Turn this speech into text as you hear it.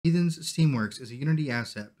Heathen's Steamworks is a Unity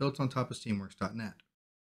asset built on top of Steamworks.net.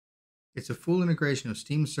 It's a full integration of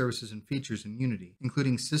Steam services and features in Unity,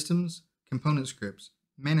 including systems, component scripts,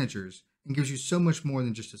 managers, and gives you so much more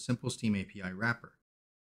than just a simple Steam API wrapper.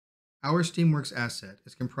 Our Steamworks asset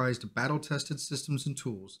is comprised of battle-tested systems and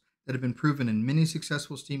tools that have been proven in many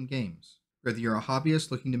successful Steam games. Whether you're a hobbyist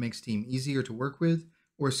looking to make Steam easier to work with,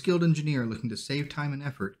 or a skilled engineer looking to save time and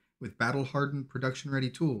effort with battle-hardened, production-ready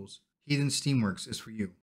tools, Heathen's Steamworks is for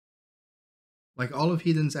you. Like all of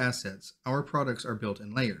Heathen's assets, our products are built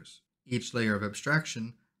in layers, each layer of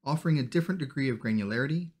abstraction offering a different degree of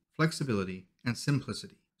granularity, flexibility, and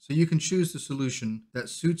simplicity, so you can choose the solution that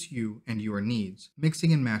suits you and your needs,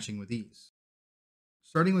 mixing and matching with ease.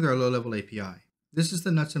 Starting with our low-level API, this is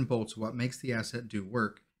the nuts and bolts of what makes the asset do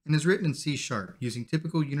work, and is written in C# using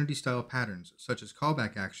typical Unity-style patterns such as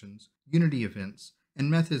callback actions, Unity events, and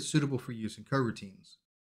methods suitable for use in coroutines.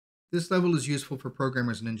 This level is useful for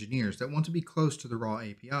programmers and engineers that want to be close to the raw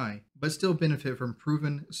API, but still benefit from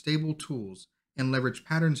proven, stable tools and leverage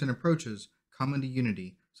patterns and approaches common to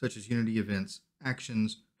Unity, such as Unity events,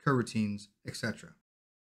 actions, coroutines, etc.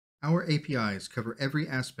 Our APIs cover every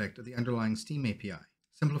aspect of the underlying Steam API,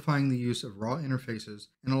 simplifying the use of raw interfaces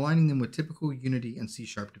and aligning them with typical Unity and C#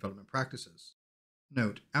 development practices.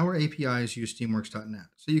 Note, our APIs use Steamworks.net,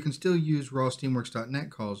 so you can still use raw Steamworks.net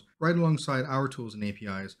calls right alongside our tools and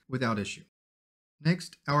APIs without issue.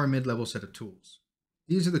 Next, our mid-level set of tools.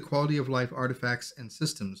 These are the quality of life artifacts and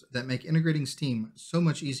systems that make integrating Steam so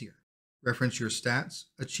much easier. Reference your stats,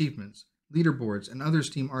 achievements, leaderboards, and other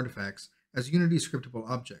Steam artifacts as Unity scriptable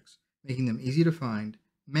objects, making them easy to find,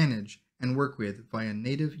 manage, and work with via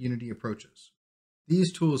native Unity approaches.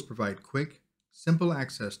 These tools provide quick, simple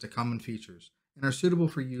access to common features and are suitable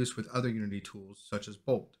for use with other Unity tools such as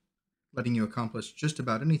Bolt, letting you accomplish just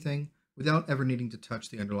about anything without ever needing to touch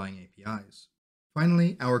the underlying APIs.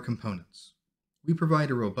 Finally, our components. We provide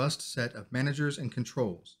a robust set of managers and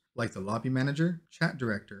controls like the Lobby Manager, Chat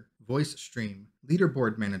Director, Voice Stream,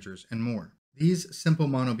 Leaderboard Managers, and more. These simple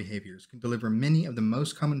mono behaviors can deliver many of the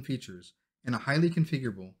most common features in a highly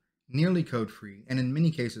configurable, nearly code-free, and in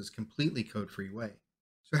many cases completely code-free way.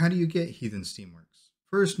 So how do you get Heathen Steamworks?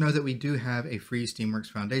 First, know that we do have a free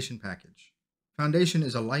Steamworks Foundation package. Foundation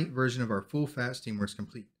is a light version of our full-fat Steamworks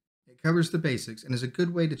Complete. It covers the basics and is a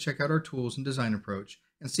good way to check out our tools and design approach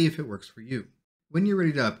and see if it works for you. When you're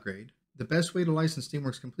ready to upgrade, the best way to license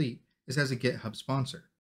Steamworks Complete is as a GitHub sponsor.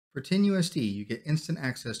 For 10 USD, you get instant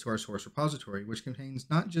access to our source repository, which contains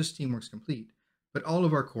not just Steamworks Complete, but all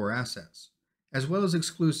of our core assets, as well as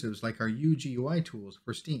exclusives like our UGUI tools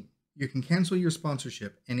for Steam. You can cancel your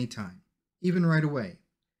sponsorship anytime, even right away,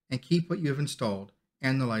 and keep what you have installed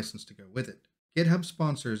and the license to go with it. GitHub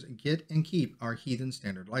sponsors get and keep our Heathen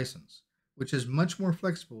Standard license, which is much more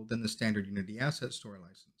flexible than the standard Unity Asset Store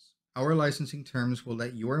license. Our licensing terms will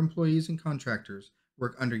let your employees and contractors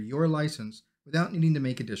work under your license without needing to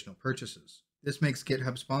make additional purchases. This makes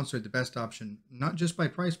GitHub Sponsored the best option not just by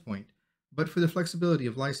price point, but for the flexibility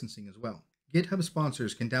of licensing as well. GitHub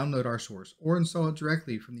sponsors can download our source or install it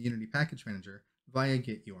directly from the Unity Package Manager via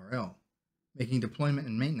Git URL, making deployment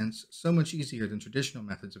and maintenance so much easier than traditional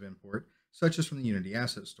methods of import, such as from the Unity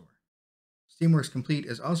Asset Store. Steamworks Complete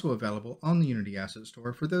is also available on the Unity Asset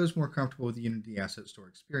Store for those more comfortable with the Unity Asset Store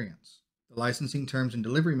experience. The licensing terms and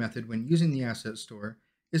delivery method when using the Asset Store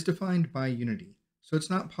is defined by Unity, so it's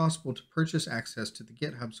not possible to purchase access to the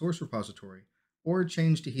GitHub source repository or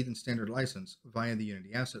change to Heathen Standard license via the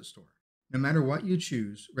Unity Asset Store. No matter what you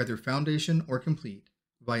choose, whether Foundation or Complete,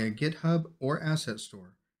 via GitHub or Asset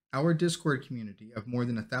Store, our Discord community of more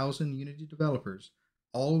than 1,000 Unity developers,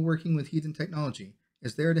 all working with Heathen technology,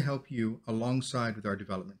 is there to help you alongside with our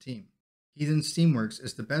development team. Heathen Steamworks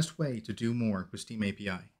is the best way to do more with Steam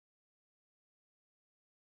API.